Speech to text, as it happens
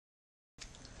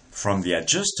from the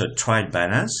adjusted trial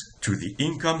balance to the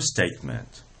income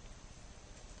statement.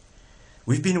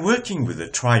 We've been working with the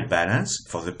trial balance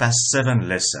for the past 7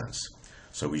 lessons,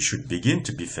 so we should begin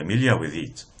to be familiar with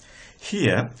it.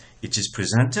 Here, it is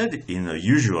presented in the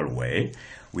usual way,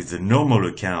 with the normal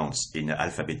accounts in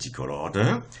alphabetical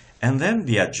order, and then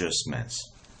the adjustments.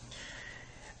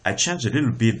 I changed a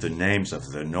little bit the names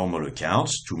of the normal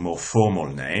accounts to more formal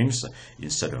names.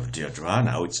 Instead of Deirdre,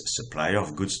 now it's supplier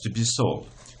of goods to be sold.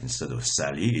 Instead of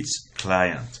Sally, it's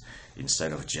client.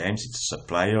 Instead of James, it's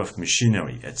supplier of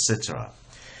machinery, etc.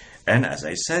 And as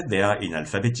I said, they are in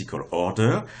alphabetical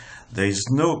order. There is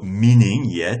no meaning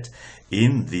yet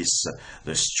in this,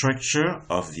 the structure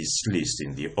of this list,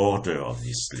 in the order of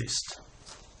this list.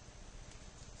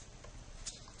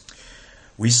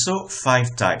 We saw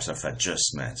 5 types of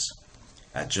adjustments.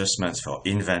 Adjustments for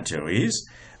inventories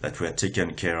that were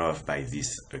taken care of by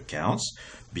these accounts.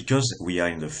 Because we are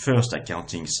in the first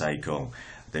accounting cycle,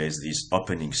 there is this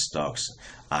opening stocks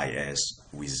IS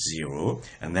with 0,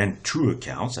 and then 2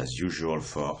 accounts as usual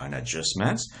for an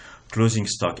adjustment, closing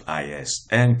stock IS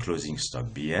and closing stock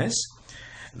BS.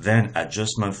 Then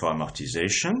adjustment for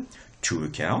amortization, 2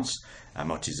 accounts,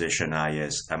 amortization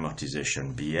IS,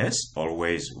 amortization BS,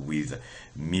 always with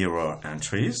mirror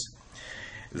entries.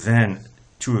 Then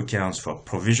 2 accounts for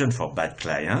provision for bad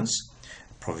clients,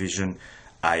 provision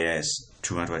IS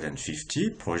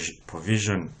 250,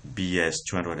 provision BS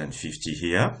 250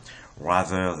 here,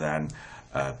 rather than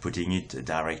putting it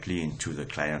directly into the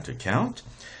client account.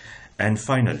 And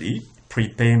finally,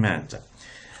 prepayment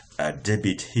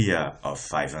debit here of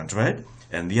 500,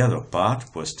 and the other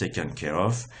part was taken care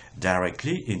of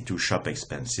directly into shop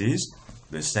expenses.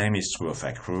 The same is true of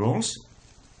accruals,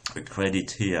 a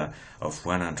credit here of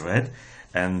 100,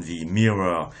 and the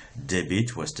mirror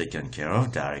debit was taken care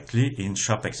of directly in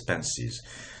shop expenses.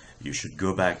 You should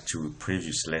go back to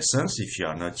previous lessons if you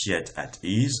are not yet at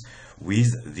ease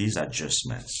with these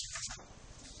adjustments.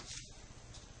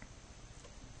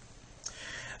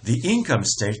 The income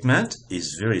statement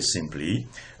is very simply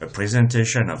a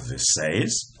presentation of the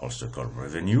sales, also called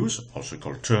revenues, also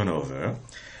called turnover,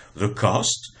 the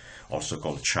cost, also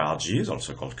called charges,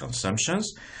 also called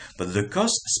consumptions, but the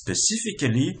cost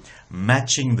specifically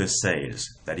matching the sales,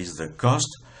 that is the cost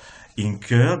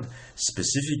incurred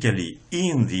specifically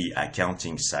in the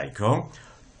accounting cycle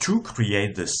to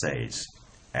create the sales.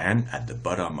 And at the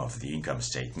bottom of the income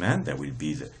statement, there will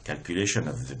be the calculation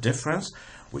of the difference,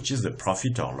 which is the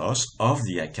profit or loss of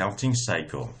the accounting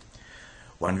cycle.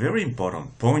 One very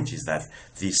important point is that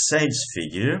the sales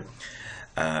figure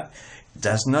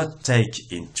does not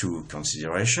take into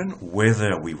consideration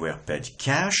whether we were paid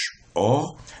cash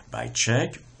or by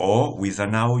check or with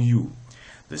an IOU.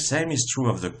 The same is true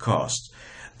of the cost.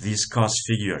 This cost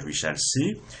figure, we shall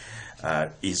see,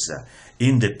 is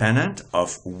independent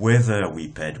of whether we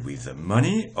paid with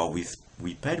money or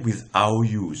we paid with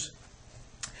IOUs.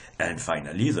 And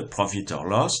finally, the profit or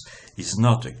loss is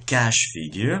not a cash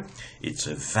figure, it's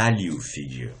a value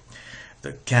figure.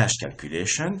 The cash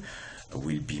calculation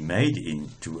will be made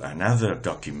into another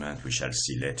document we shall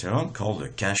see later on called the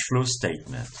cash flow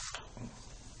statement.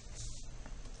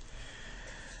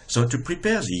 So to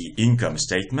prepare the income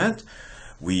statement,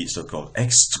 we so-called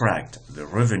extract the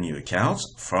revenue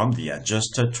accounts from the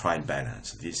adjusted trial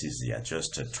balance. This is the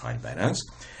adjusted trial balance,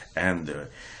 and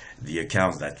the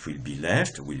accounts that will be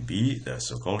left will be the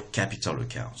so-called capital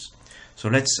accounts. So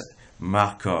let's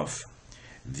mark off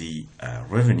the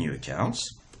revenue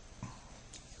accounts.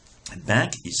 A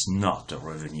bank is not a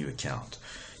revenue account.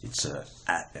 It's an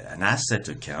asset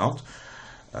account,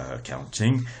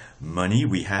 counting money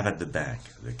we have at the bank.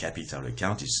 The capital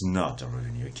account is not a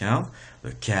revenue account.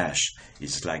 The cash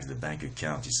is like the bank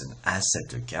account, it's an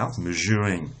asset account,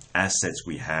 measuring assets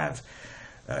we have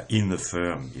in the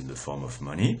firm in the form of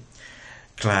money.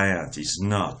 Client is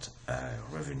not a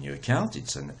revenue account,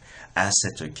 it's an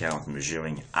asset account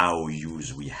measuring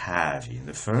IOUs we have in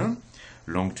the firm.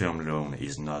 Long-term loan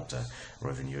is not a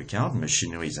revenue account.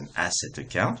 Machinery is an asset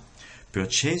account.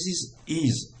 Purchases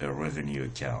is a revenue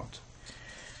account.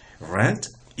 Rent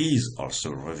is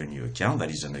also a revenue account.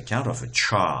 That is an account of a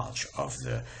charge of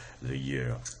the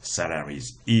year.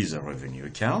 Salaries is a revenue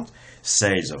account.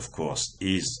 Sales, of course,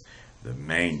 is the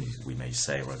main, we may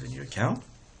say, revenue account.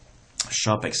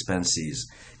 Shop expenses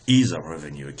is a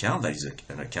revenue account. That is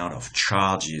an account of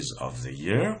charges of the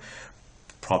year,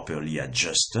 properly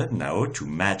adjusted now to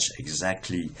match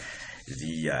exactly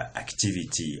the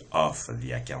activity of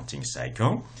the accounting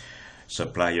cycle.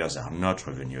 Suppliers are not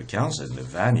revenue accounts, and the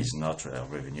van is not a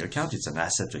revenue account, it's an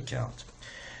asset account.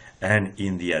 And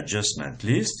in the adjustment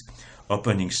list,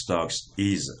 opening stocks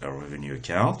is a revenue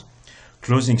account,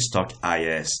 Closing stock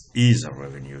IS is a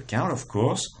revenue account, of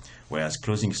course, whereas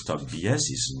closing stock BS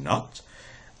is not.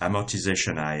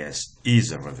 Amortization IS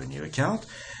is a revenue account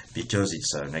because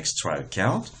it's an extra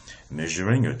account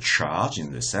measuring a charge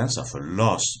in the sense of a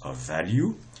loss of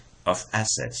value of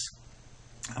assets.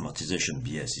 Amortization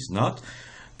BS is not.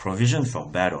 Provision for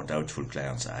bad or doubtful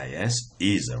clients IS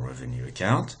is a revenue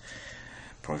account.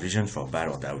 Provision for bad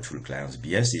or doubtful clients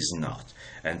BS is not.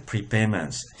 And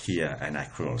prepayments here and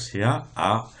accruals here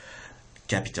are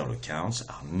capital accounts,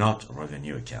 are not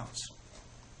revenue accounts.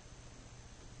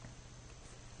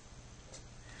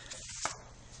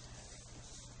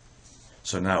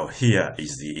 So now here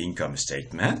is the income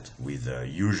statement with the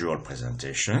usual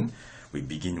presentation. We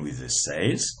begin with the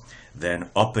sales, then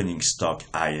opening stock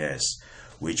IS,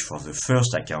 which for the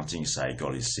first accounting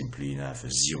cycle is simply enough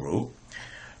 0.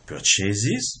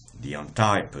 Purchases, the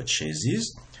entire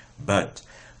purchases, but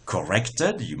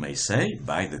corrected, you may say,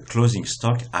 by the closing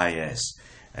stock IS.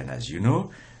 And as you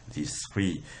know, these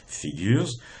three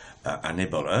figures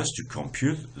enable us to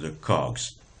compute the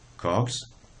COGS. COGS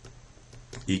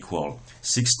equal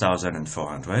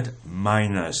 6,400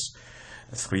 minus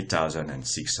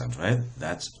 3,600,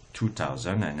 that's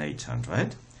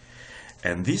 2,800.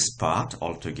 And this part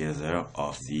altogether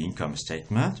of the income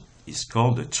statement is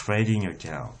called the trading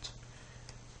account.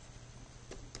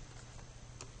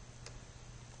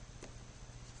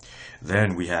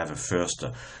 Then we have a first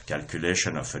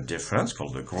calculation of a difference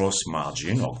called the gross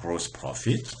margin or gross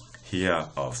profit, here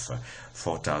of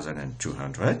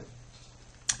 4,200.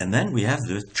 And then we have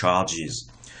the charges.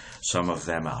 Some of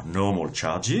them are normal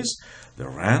charges, the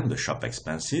rent, the shop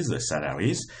expenses, the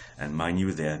salaries, and mind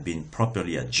you, they have been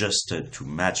properly adjusted to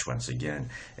match, once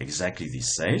again, exactly these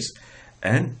sales,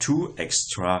 and two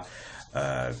extra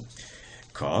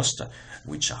costs,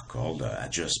 which are called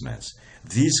adjustments.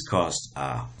 These costs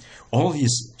are, all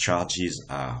these charges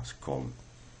are called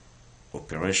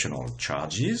operational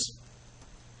charges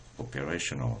or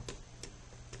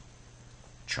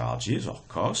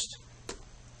cost.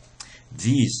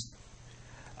 These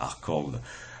are called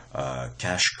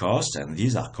cash costs, and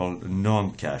these are called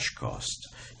non-cash costs,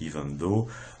 even though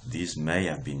these may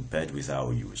have been paid with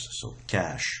our use. So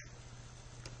cash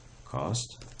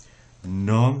cost,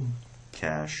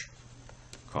 non-cash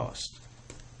cost.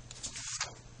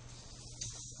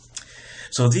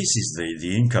 So this is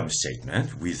the income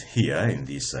statement with here, in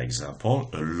this example,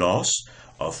 a loss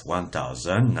of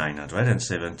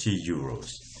 1,970 euros.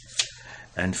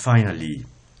 And finally,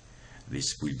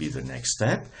 this will be the next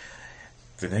step.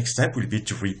 The next step will be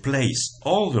to replace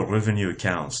all the revenue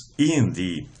accounts in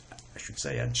the, I should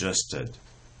say, adjusted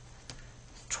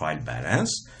trial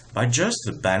balance by just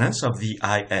the balance of the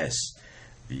IS.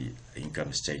 The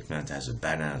income statement has a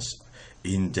balance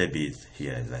in debit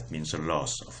here, that means a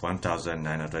loss of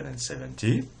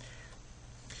 1,970.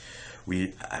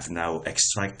 We have now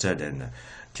extracted and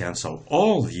cancelled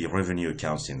all the revenue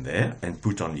accounts in there and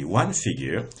put only one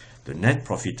figure, the net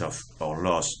profit of or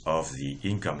loss of the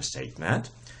income statement,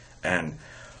 and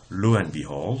lo and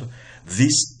behold,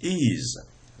 this is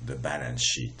the balance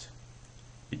sheet.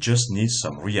 It just needs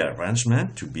some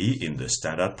rearrangement to be in the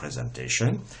standard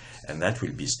presentation, and that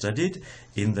will be studied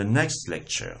in the next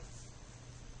lecture.